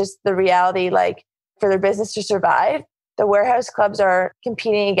 I mean, it's just the reality, like for their business to survive, the warehouse clubs are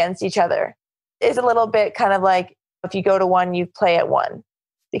competing against each other. It's a little bit kind of like if you go to one, you play at one,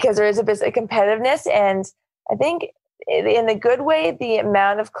 because there is a bit of competitiveness. And I think in the good way, the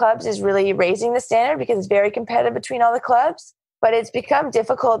amount of clubs is really raising the standard because it's very competitive between all the clubs. But it's become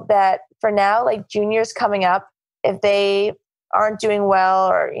difficult that for now, like juniors coming up, if they aren't doing well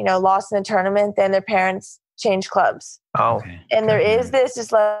or, lost in the tournament, then their parents change clubs. Oh, okay. And there is this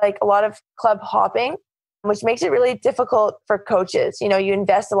just like a lot of club hopping, which makes it really difficult for coaches. You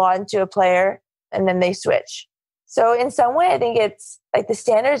invest a lot into a player and then they switch. So in some way, I think it's like the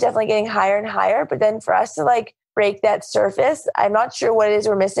standard is definitely getting higher and higher. But then for us to like break that surface, I'm not sure what it is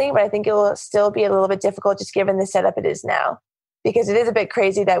we're missing, but I think it will still be a little bit difficult just given the setup it is now. Because it is a bit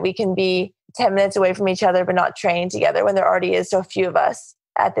crazy that we can be 10 minutes away from each other, but not training together when there already is so few of us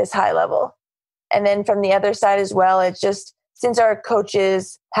at this high level. And then from the other side as well, it's just since our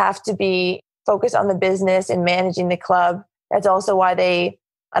coaches have to be focused on the business and managing the club, that's also why they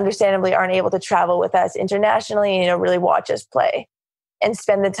understandably aren't able to travel with us internationally and, really watch us play and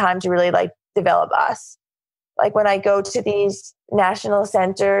spend the time to really like develop us. Like when I go to these national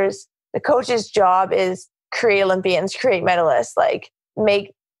centers, the coach's job is create Olympians, create medalists, like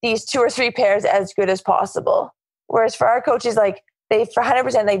make these 2 or 3 pairs as good as possible. Whereas for our coaches, like they for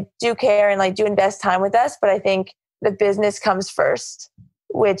 100% they do care and like do invest time with us. But I think the business comes first,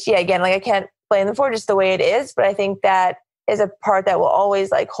 which again, like I can't blame them for just the way it is. But I think that is a part that will always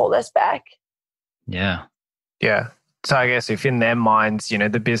like hold us back. Yeah. Yeah. So I guess if in their minds,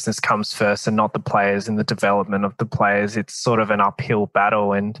 the business comes first and not the players and the development of the players, it's sort of an uphill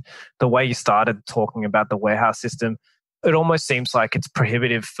battle. And the way you started talking about the warehouse system, it almost seems like it's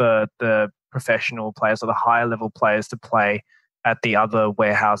prohibitive for the professional players or the higher level players to play at the other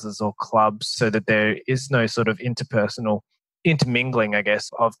warehouses or clubs, so that there is no sort of interpersonal intermingling, I guess,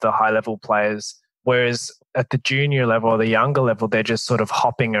 of the high level players. Whereas at the junior level or the younger level, they're just sort of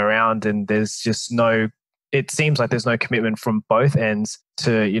hopping around and there's just it seems like there's no commitment from both ends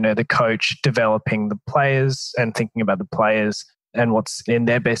to, the coach developing the players and thinking about the players and what's in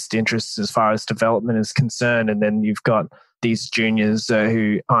their best interests as far as development is concerned. And then you've got these juniors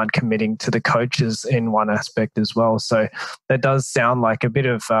who aren't committing to the coaches in one aspect as well. So that does sound like a bit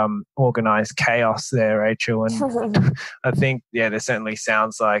of organized chaos there, Rachel. And I think, there certainly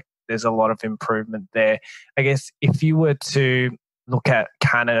sounds like there's a lot of improvement there. I guess if you were to look at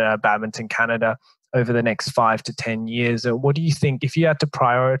Canada, Badminton Canada, over the next 5 to 10 years, what do you think, if you had to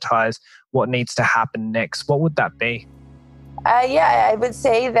prioritize what needs to happen next, what would that be? I would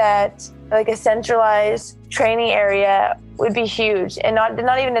say that like a centralized training area would be huge, and not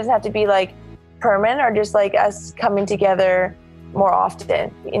even doesn't have to be like permanent or just like us coming together more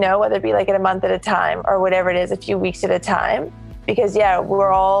often, whether it be like at a month at a time or whatever it is, a few weeks at a time. Because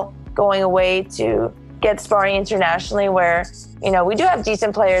we're all going away to get sparring internationally where, we do have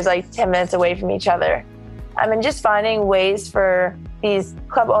decent players like 10 minutes away from each other. I mean, just finding ways for these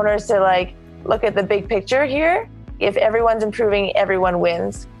club owners to like look at the big picture here. If everyone's improving, everyone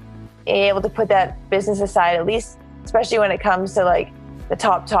wins. Being able to put that business aside, at least, especially when it comes to like the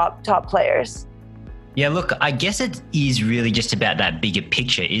top players. Yeah, look, I guess it is really just about that bigger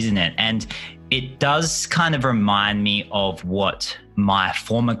picture, isn't it? And it does kind of remind me of what my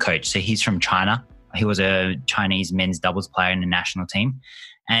former coach, so he's from China. He was a Chinese men's doubles player in the national team.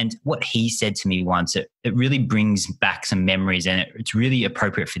 And what he said to me once, it really brings back some memories, and it's really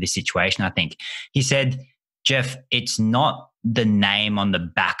appropriate for this situation, I think. He said, Jeff, it's not the name on the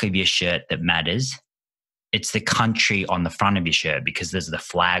back of your shirt that matters. It's the country on the front of your shirt, because there's the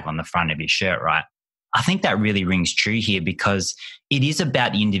flag on the front of your shirt, right? I think that really rings true here, because it is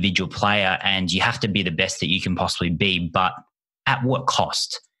about the individual player and you have to be the best that you can possibly be, but at what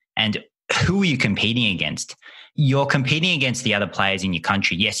cost? And who are you competing against? You're competing against the other players in your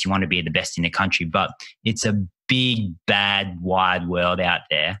country. Yes, you want to be the best in the country, but it's a big, bad, wide world out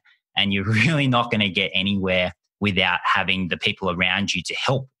there. And you're really not going to get anywhere without having the people around you to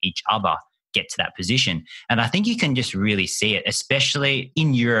help each other get to that position. And I think you can just really see it, especially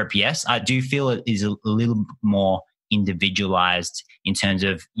in Europe. Yes, I do feel it is a little more individualized in terms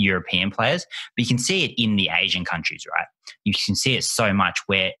of European players, but you can see it in the Asian countries, right? You can see it so much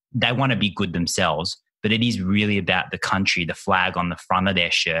where they want to be good themselves, but it is really about the country, the flag on the front of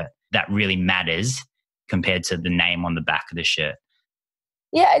their shirt that really matters compared to the name on the back of the shirt.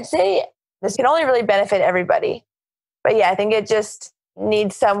 Yeah, I'd say this can only really benefit everybody. But I think it just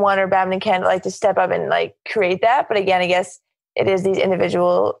needs someone or Badminton Canada like to step up and like create that. But again, I guess it is these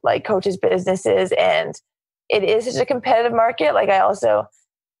individual like coaches' businesses, and it is such a competitive market. Like I also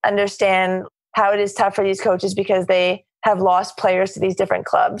understand how it is tough for these coaches because they have lost players to these different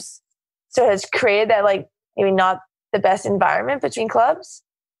clubs. So it's created that like maybe not the best environment between clubs.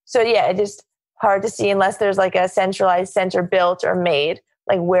 So it's just hard to see unless there's like a centralized center built or made,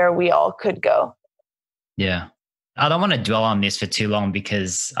 like where we all could go. Yeah. I don't want to dwell on this for too long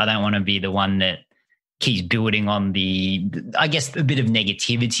because I don't want to be the one that keeps building on I guess, a bit of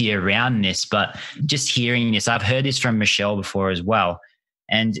negativity around this. But just hearing this, I've heard this from Michelle before as well.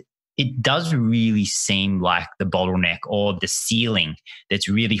 And it does really seem like the bottleneck or the ceiling that's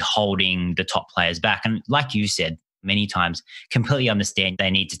really holding the top players back. And like you said many times, completely understand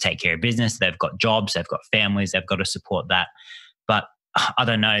they need to take care of business. They've got jobs, they've got families, they've got to support that. But I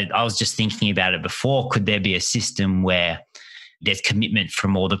don't know, I was just thinking about it before. Could there be a system where there's commitment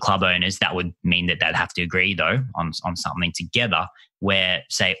from all the club owners? That would mean that they'd have to agree, though, on something together where,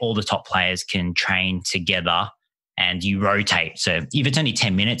 say, all the top players can train together and you rotate. So if it's only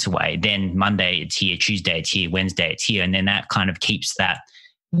 10 minutes away, then Monday it's here, Tuesday it's here, Wednesday it's here. And then that kind of keeps that.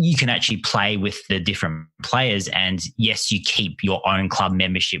 You can actually play with the different players. And yes, you keep your own club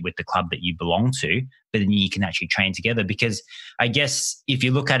membership with the club that you belong to, but then you can actually train together. Because I guess if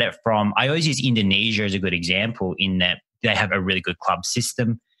you look at it I always use Indonesia as a good example in that they have a really good club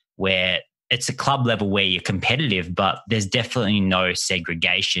system where it's a club level where you're competitive, but there's definitely no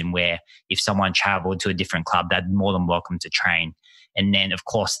segregation where if someone traveled to a different club, they're more than welcome to train. And then, of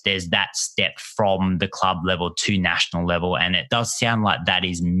course, there's that step from the club level to national level. And it does sound like that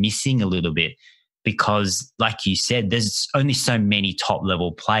is missing a little bit because, like you said, there's only so many top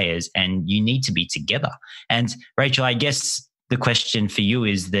level players and you need to be together. And Rachel, I guess the question for you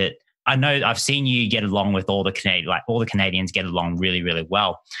is that I know I've seen you get along with all the Canadians get along really, really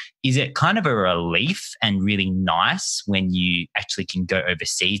well. Is it kind of a relief and really nice when you actually can go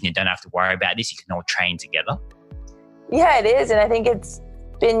overseas and you don't have to worry about this? You can all train together. Yeah, it is. And I think it's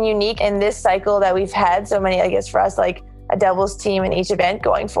been unique in this cycle that we've had so many, I guess for us, like a doubles team in each event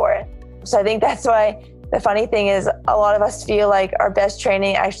going for it. So I think that's why the funny thing is a lot of us feel like our best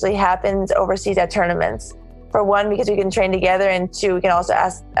training actually happens overseas at tournaments. For one, because we can train together, and two, we can also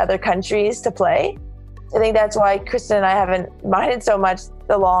ask other countries to play. I think that's why Kristen and I haven't minded so much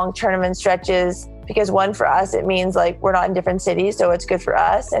the long tournament stretches, because one, for us, it means like we're not in different cities, so it's good for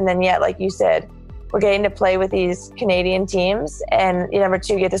us. And then yet, like you said, we're getting to play with these Canadian teams, and number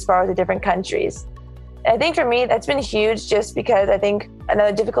two, get to spar with the different countries. And I think for me, that's been huge, just because I think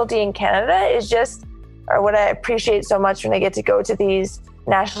another difficulty in Canada is just, or what I appreciate so much when I get to go to these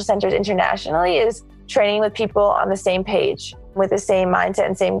national centers internationally, is training with people on the same page with the same mindset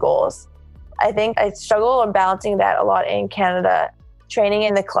and same goals. I think I struggle on balancing that a lot in Canada. Training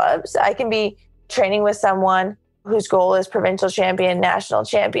in the clubs, I can be training with someone whose goal is provincial champion, national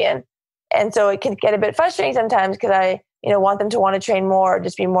champion. And so it can get a bit frustrating sometimes because I want them to want to train more, or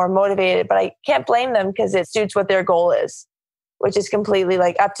just be more motivated, but I can't blame them because it suits what their goal is, which is completely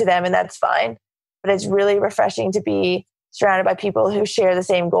like up to them, and that's fine. But it's really refreshing to be surrounded by people who share the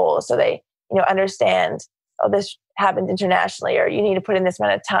same goals, so they understand, oh, this happens internationally, or you need to put in this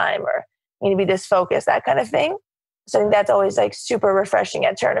amount of time, or you need to be this focused, that kind of thing. So I think that's always like super refreshing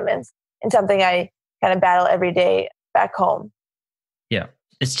at tournaments, and something I kind of battle every day back home. Yeah.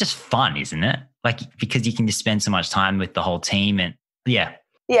 It's just fun, isn't it? Like, because you can just spend so much time with the whole team, and yeah.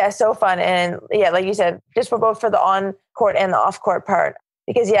 Yeah, so fun. And yeah, like you said, just for both for the on-court and the off-court part.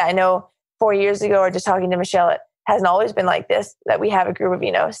 Because I know 4 years ago, or just talking to Michelle, it hasn't always been like this, that we have a group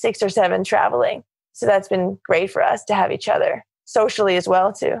of, 6 or 7 traveling. So that's been great for us to have each other socially as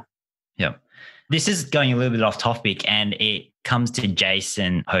well too. Yeah. This is going a little bit off topic, and it comes to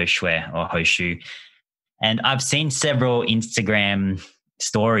Jason Hoshu. And I've seen several Instagram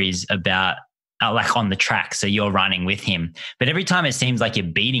stories about like on the track. So you're running with him, but every time it seems like you're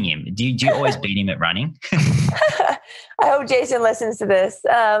beating him. Do you always beat him at running? I hope Jason listens to this.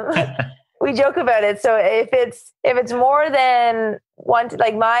 We joke about it. So if it's more than one,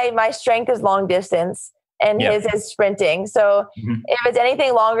 like my strength is long distance and his is sprinting. So if it's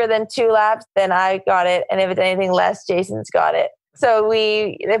anything longer than 2 laps, then I got it. And if it's anything less, Jason's got it. So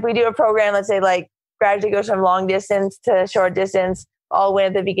if we do a program, let's say like gradually goes from long distance to short distance, I'll win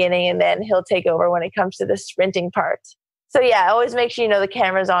at the beginning, and then he'll take over when it comes to the sprinting part. So yeah, always make sure the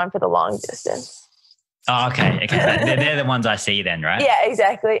camera's on for the long distance. Oh, okay. They're the ones I see then, right? Yeah,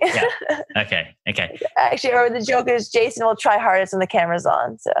 exactly. Yeah. Okay. Actually, or the joke is Jason will try hardest when the camera's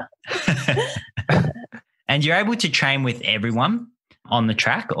on. So. And you're able to train with everyone on the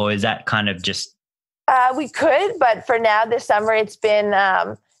track, or is that kind of just? We could, but for now this summer it's been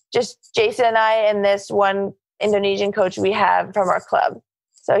just Jason and I and this one Indonesian coach we have from our club.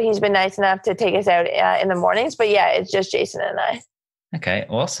 So he's been nice enough to take us out in the mornings. But yeah, it's just Jason and I. Okay,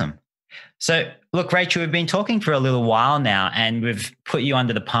 awesome. So look, Rachel, we've been talking for a little while now, and we've put you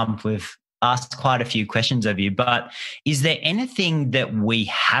under the pump. We've asked quite a few questions of you, but is there anything that we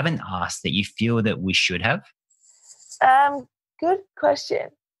haven't asked that you feel that we should have? Good question.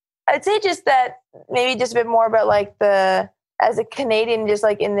 I'd say just that maybe just a bit more about like as a Canadian, just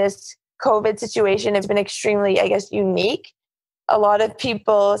like in this COVID situation, it's been extremely, I guess, unique. A lot of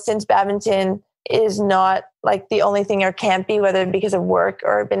people, since badminton is not like the only thing or can't be, whether because of work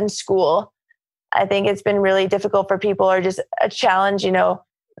or been in school, I think it's been really difficult for people, or just a challenge,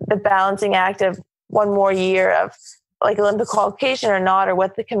 the balancing act of one more year of like Olympic qualification or not, or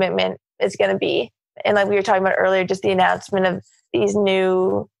what the commitment is going to be. And like we were talking about earlier, just the announcement of these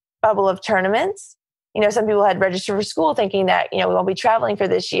new bubble of tournaments. Some people had registered for school thinking that, we won't be traveling for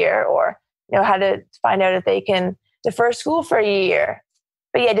this year, or, how to find out if they can defer school for a year.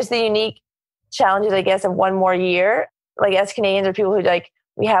 But yeah, just the unique challenges, I guess, of one more year. Like as Canadians or people who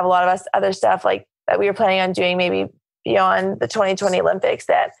we have a lot of us other stuff like that we were planning on doing maybe beyond the 2020 Olympics,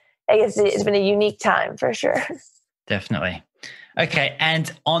 that I guess it's been a unique time for sure. Definitely. Okay.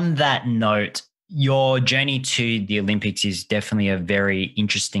 And on that note, your journey to the Olympics is definitely a very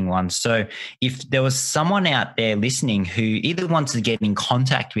interesting one. So if there was someone out there listening who either wants to get in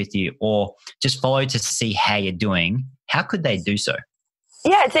contact with you or just follow to see how you're doing, how could they do so?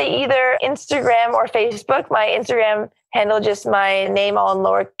 Yeah, I'd say either Instagram or Facebook. My Instagram handle just my name all in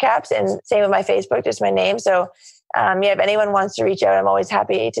lower caps, and same with my Facebook, just my name. So if anyone wants to reach out, I'm always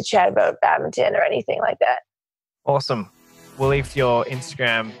happy to chat about badminton or anything like that. Awesome. We'll leave your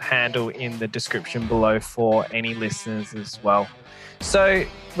Instagram handle in the description below for any listeners as well. So,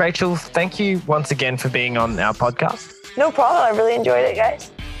 Rachel, thank you once again for being on our podcast. No problem. I really enjoyed it,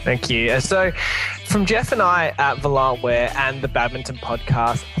 guys. Thank you. So from Jeff and I at Volant and the Badminton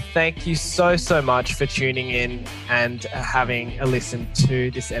podcast, thank you so much for tuning in and having a listen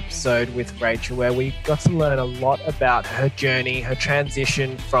to this episode with Rachel, where we got to learn a lot about her journey, her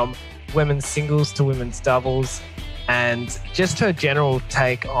transition from women's singles to women's doubles, and just her general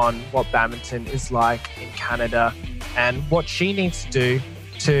take on what badminton is like in Canada and what she needs to do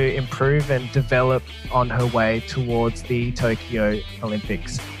to improve and develop on her way towards the Tokyo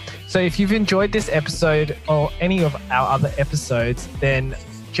Olympics. So if you've enjoyed this episode or any of our other episodes, then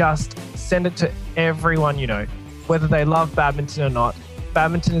just send it to everyone you know, whether they love badminton or not.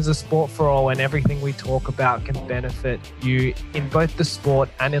 Badminton is a sport for all, and everything we talk about can benefit you in both the sport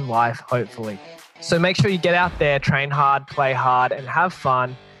and in life, hopefully. So make sure you get out there, train hard, play hard, and have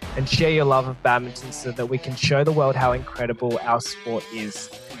fun, and share your love of badminton so that we can show the world how incredible our sport is.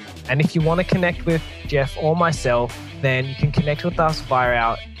 And if you want to connect with Jeff or myself, then you can connect with us via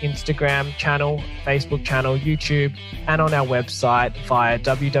our Instagram channel, Facebook channel, YouTube, and on our website via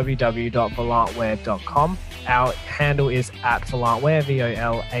www.volantwear.com. Our handle is @volantwear,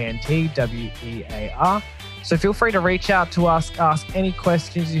 VOLANTWEAR. So feel free to reach out to us, ask any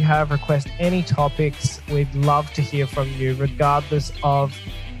questions you have, request any topics. We'd love to hear from you, regardless of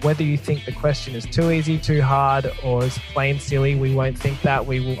whether you think the question is too easy, too hard, or is plain silly. We won't think that.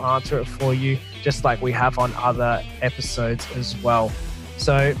 We will answer it for you, just like we have on other episodes as well.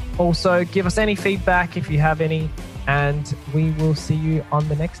 So also give us any feedback if you have any, and we will see you on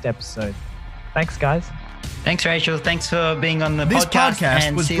the next episode. Thanks, guys. Thanks, Rachel. Thanks for being on the This podcast.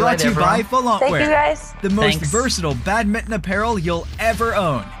 podcast was brought to you by Volant. Thank you, guys. The most Thanks. versatile badminton apparel you'll ever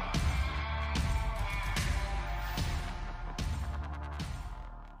own.